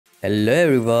Hello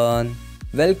everyone,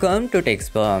 welcome to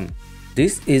Sperm.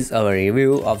 This is our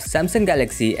review of Samsung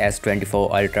Galaxy S24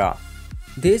 Ultra.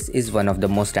 This is one of the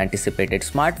most anticipated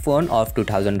smartphone of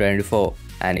 2024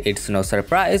 and it's no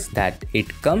surprise that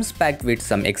it comes packed with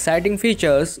some exciting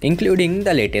features including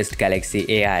the latest Galaxy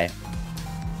AI.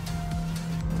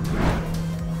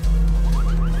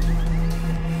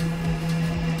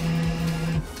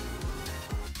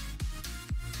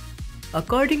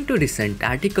 According to recent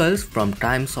articles from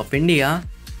Times of India,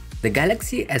 the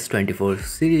Galaxy S24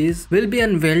 series will be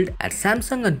unveiled at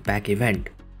Samsung Unpacked event,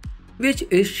 which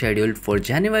is scheduled for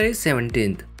January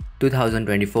 17,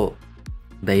 2024.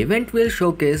 The event will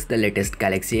showcase the latest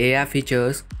Galaxy AI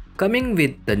features coming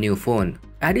with the new phone.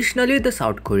 Additionally, the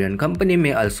South Korean company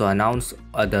may also announce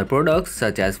other products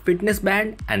such as fitness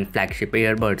band and flagship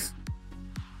earbuds.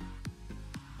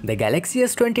 The Galaxy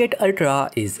S28 Ultra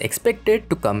is expected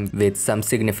to come with some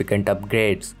significant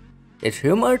upgrades. It's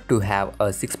rumored to have a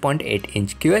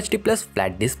 6.8-inch QHD Plus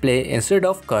flat display instead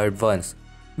of curved ones,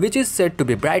 which is said to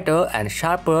be brighter and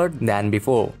sharper than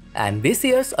before. And this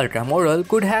year's Ultra model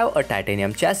could have a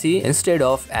titanium chassis instead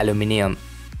of aluminium,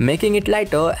 making it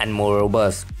lighter and more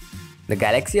robust. The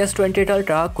Galaxy S28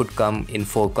 Ultra could come in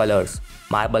 4 colors: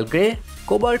 marble grey,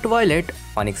 cobalt violet,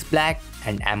 onyx black,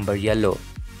 and amber yellow.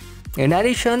 In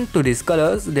addition to these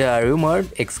colors, there are rumored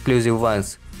exclusive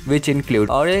ones, which include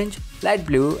orange, light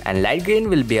blue, and light green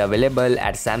will be available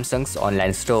at Samsung's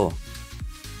online store.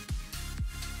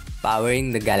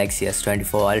 Powering the Galaxy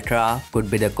S24 Ultra could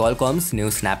be the Qualcomm's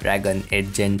new Snapdragon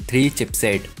 8 Gen 3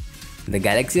 chipset. The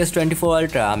Galaxy S24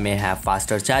 Ultra may have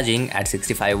faster charging at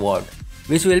 65 watt,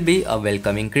 which will be a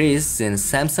welcome increase since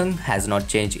Samsung has not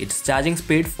changed its charging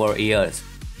speed for years.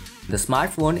 The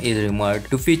smartphone is rumored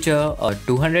to feature a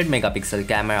 200 megapixel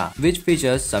camera, which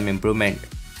features some improvement.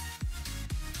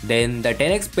 Then the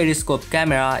 10x periscope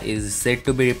camera is said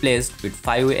to be replaced with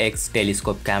 5x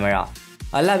telescope camera,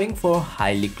 allowing for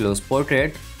highly close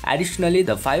portrait. Additionally,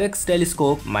 the 5x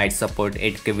telescope might support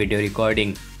 8K video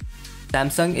recording.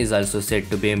 Samsung is also said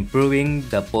to be improving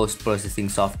the post-processing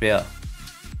software.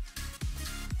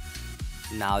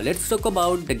 Now let's talk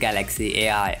about the Galaxy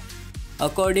AI.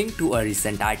 According to a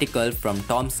recent article from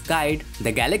Tom's Guide,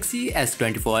 the Galaxy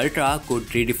S24 Ultra could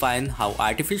redefine how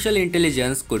artificial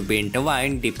intelligence could be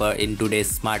intertwined deeper in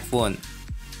today's smartphone.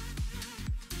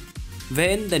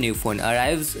 When the new phone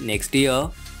arrives next year,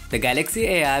 the Galaxy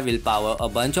AI will power a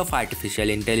bunch of artificial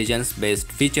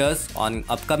intelligence-based features on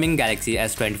upcoming Galaxy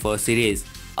S24 series,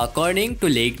 according to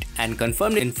leaked and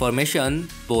confirmed information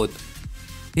both.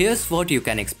 Here's what you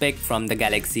can expect from the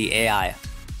Galaxy AI.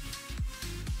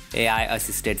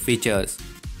 AI-assisted features.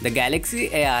 The Galaxy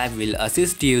AI will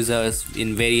assist users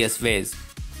in various ways,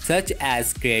 such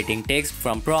as creating text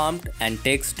from prompt and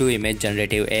text-to-image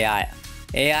generative AI.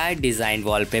 AI-designed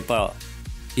wallpaper.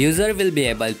 User will be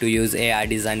able to use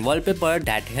AI-designed wallpaper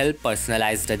that help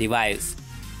personalize the device.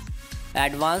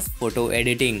 Advanced photo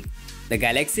editing. The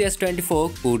Galaxy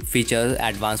S24 could feature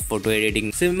advanced photo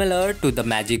editing similar to the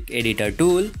Magic Editor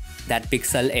tool that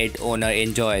Pixel 8 owner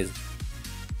enjoys.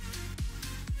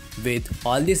 With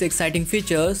all these exciting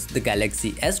features, the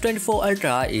Galaxy S24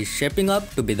 Ultra is shaping up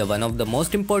to be one of the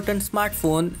most important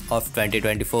smartphones of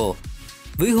 2024.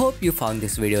 We hope you found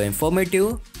this video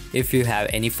informative. If you have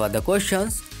any further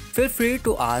questions, feel free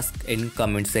to ask in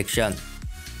comment section.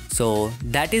 So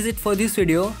that is it for this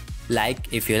video.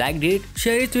 Like if you liked it,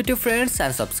 share it with your friends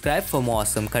and subscribe for more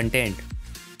awesome content.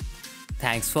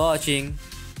 Thanks for watching.